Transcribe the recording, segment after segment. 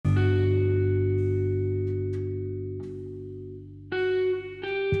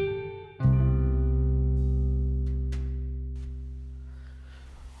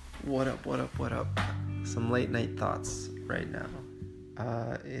What up? Some late night thoughts right now.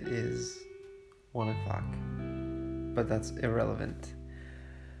 It is 1 o'clock, but that's irrelevant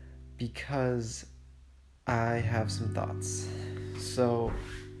because I have some thoughts. So,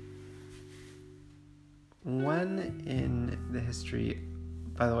 when in the history,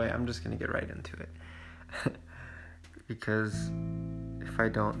 by the way, I'm just going to get right into it because if I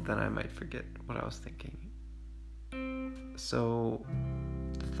don't, then I might forget what I was thinking. So,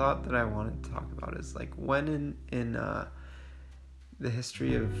 the thought that I wanted to talk about is like when in the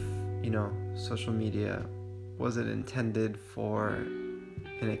history of, social media, was it intended for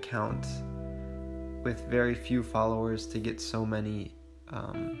an account with very few followers to get so many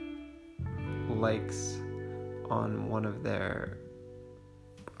likes on one of their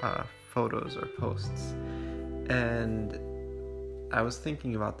photos or posts? And I was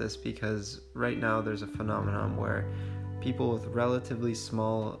thinking about this because right now there's a phenomenon where people with relatively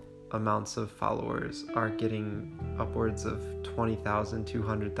small amounts of followers are getting upwards of 20,000,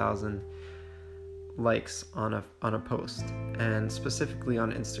 200,000 likes on a post, and specifically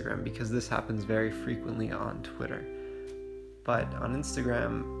on Instagram, because this happens very frequently on Twitter. But on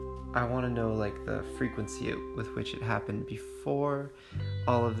Instagram, I want to know like the frequency with which it happened before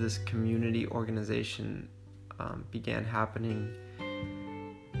all of this community organization began happening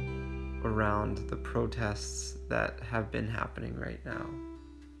around the protests that have been happening right now,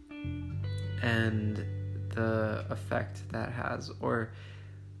 and the effect that has, or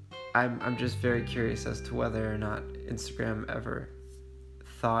I'm just very curious as to whether or not Instagram ever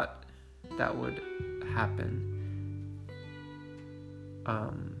thought that would happen.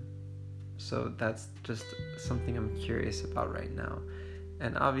 So that's just something I'm curious about right now.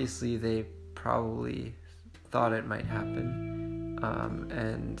 And obviously they probably thought it might happen.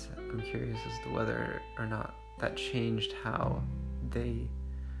 And I'm curious as to whether or not that changed how they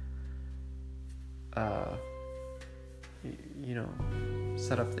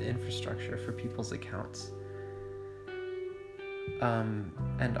set up the infrastructure for people's accounts.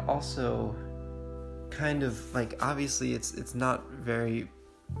 And also kind of like, obviously it's not very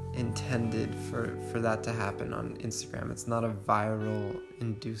intended for that to happen on Instagram. It's not a viral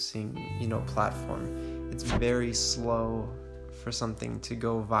inducing, platform. It's very slow for something to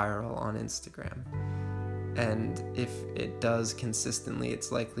go viral on Instagram. And if it does consistently,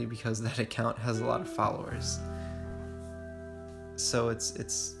 it's likely because that account has a lot of followers. So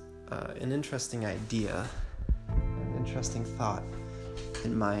it's an interesting idea, an interesting thought,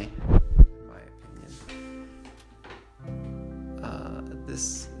 in my opinion.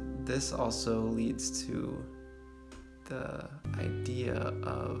 This also leads to the idea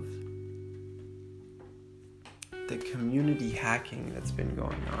of the community hacking that's been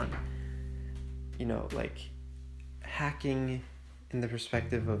going on. Like hacking in the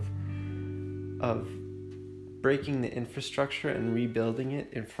perspective of breaking the infrastructure and rebuilding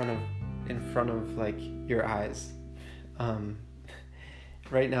it in front of like your eyes.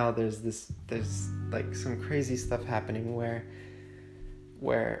 Right now there's like some crazy stuff happening where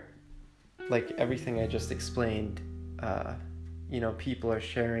like everything I just explained, people are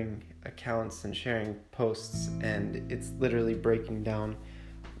sharing accounts and sharing posts, and it's literally breaking down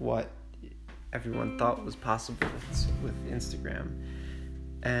what everyone thought was possible with Instagram.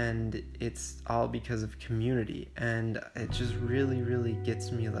 And it's all because of community, and it just really, really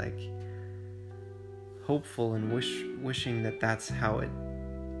gets me like hopeful and wishing that that's how it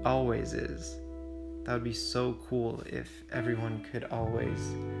always is. That would be so cool if everyone could always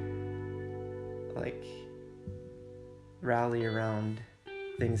like rally around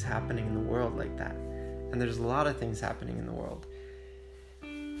things happening in the world like that. And there's a lot of things happening in the world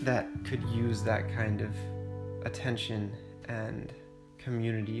that could use that kind of attention and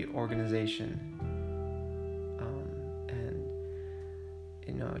community organization.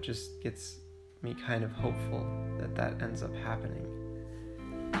 And it just gets me kind of hopeful that ends up happening.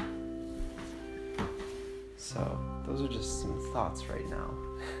 So those are just some thoughts right now.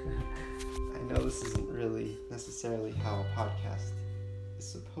 I know this isn't really necessarily how a podcast is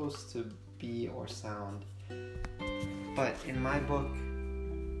supposed to be or sound, but in my book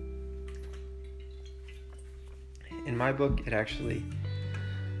it actually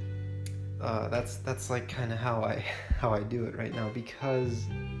that's like kind of how I do it right now, because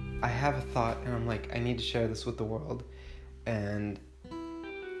I have a thought and I'm like, I need to share this with the world, and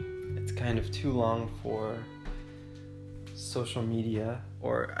it's kind of too long for social media,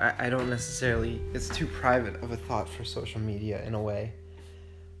 or I don't necessarily, it's too private of a thought for social media in a way,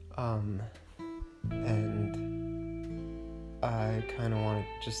 and I kind of want it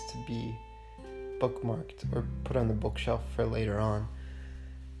just to be bookmarked or put on the bookshelf for later on.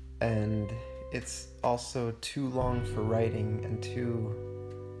 and it's also too long for writing and too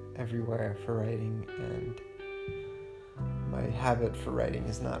everywhere for writing, and my habit for writing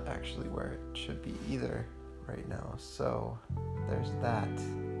is not actually where it should be either right now. So there's that.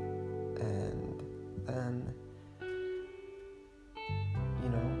 And then,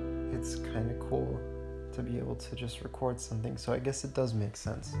 it's kind of cool to be able to just record something, so I guess it does make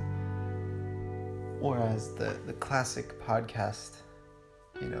sense. Whereas the classic podcast,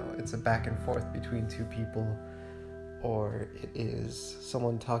 it's a back and forth between two people, or it is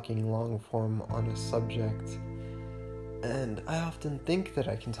someone talking long form on a subject. And I often think that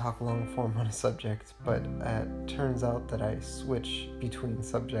I can talk long form on a subject, but it turns out that I switch between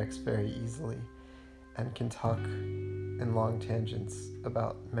subjects very easily and can talk in long tangents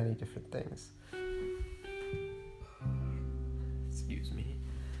about many different things. Excuse me.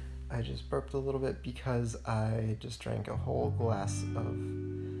 I just burped a little bit because I just drank a whole glass of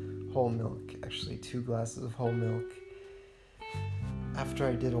whole milk, actually 2 glasses of whole milk, after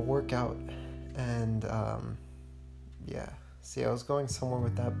I did a workout. And see, I was going somewhere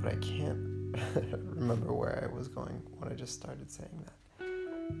with that, but I can't remember where I was going when I just started saying that.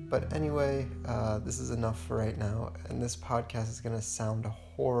 But anyway, this is enough for right now, and this podcast is going to sound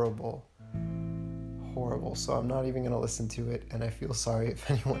horrible, so I'm not even going to listen to it, and I feel sorry if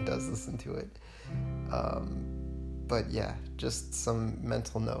anyone does listen to it. But yeah, just some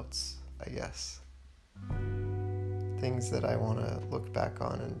mental notes, I guess. Things that I want to look back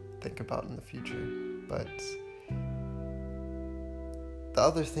on and think about in the future. But the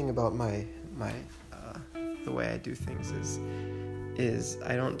other thing about my the way I do things is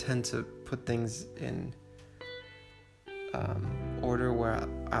I don't tend to put things in order where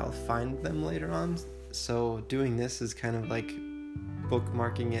I'll find them later on. So doing this is kind of like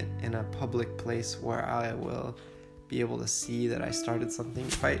bookmarking it in a public place where I will be able to see that I started something.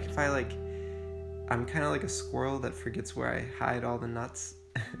 If I like, I'm kind of like a squirrel that forgets where I hide all the nuts.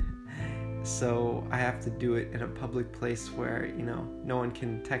 So I have to do it in a public place where, no one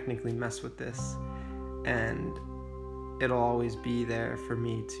can technically mess with this, and it'll always be there for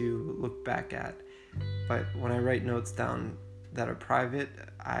me to look back at. But when I write notes down that are private,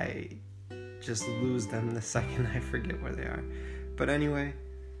 I just lose them the second I forget where they are. But anyway,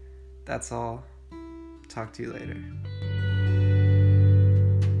 that's all. Talk to you later.